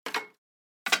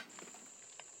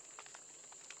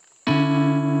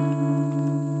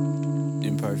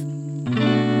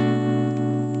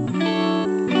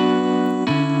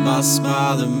I'll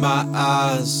smile in my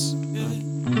eyes.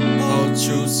 Cold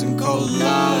truths and cold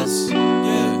lies.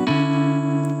 Yeah,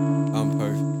 I'm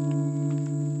perfect.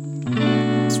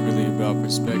 It's really about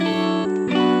perspective.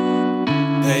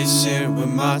 Patient with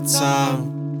my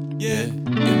time. Yeah,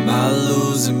 am I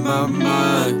losing my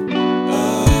mind?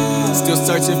 Still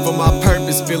searching for my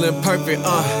purpose, feeling perfect,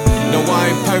 No, I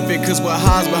ain't perfect, cause what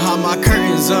hides behind my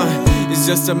curtains, It's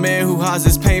just a man who hides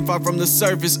his pain far from the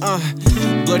surface,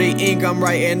 Bloody ink, I'm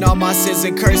writing all my sins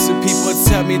in cursive. People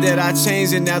tell me that I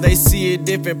changed and now they see a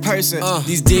different person.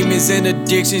 These demons and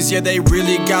addictions, yeah, they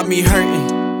really got me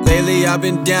hurting. Lately I've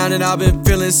been down and I've been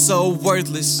feeling so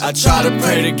worthless. I try to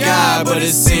pray to God, but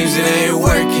it seems it ain't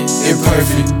working.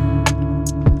 Imperfect.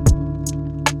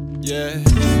 Yeah,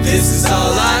 this is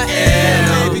all I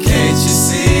am, baby, can't you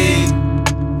see?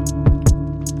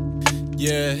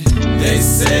 Yeah, they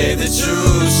say the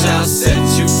truth shall set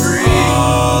you free.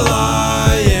 All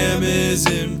I am is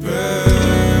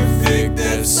imperfect,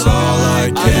 that's all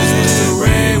I can. I just wish the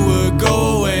rain would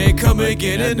go away, come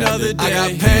again another day. I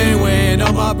got pain weighing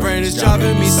on my brain, it's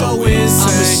driving me so insane.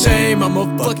 I'm ashamed, I'm a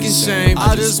fucking shame.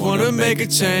 I just wanna make a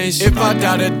change. If I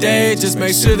die today, just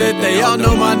make sure that they all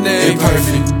know my name.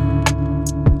 Imperfect.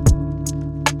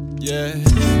 Yeah,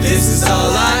 this is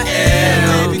all I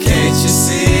am, baby, can't you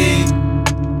see?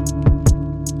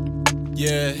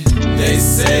 Yeah, they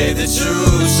say the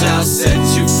truth shall set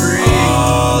you free.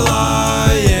 All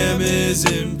I am is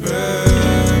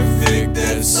imperfect,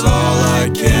 that's all I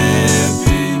can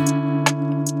be.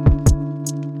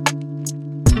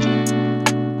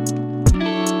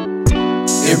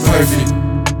 Imperfect.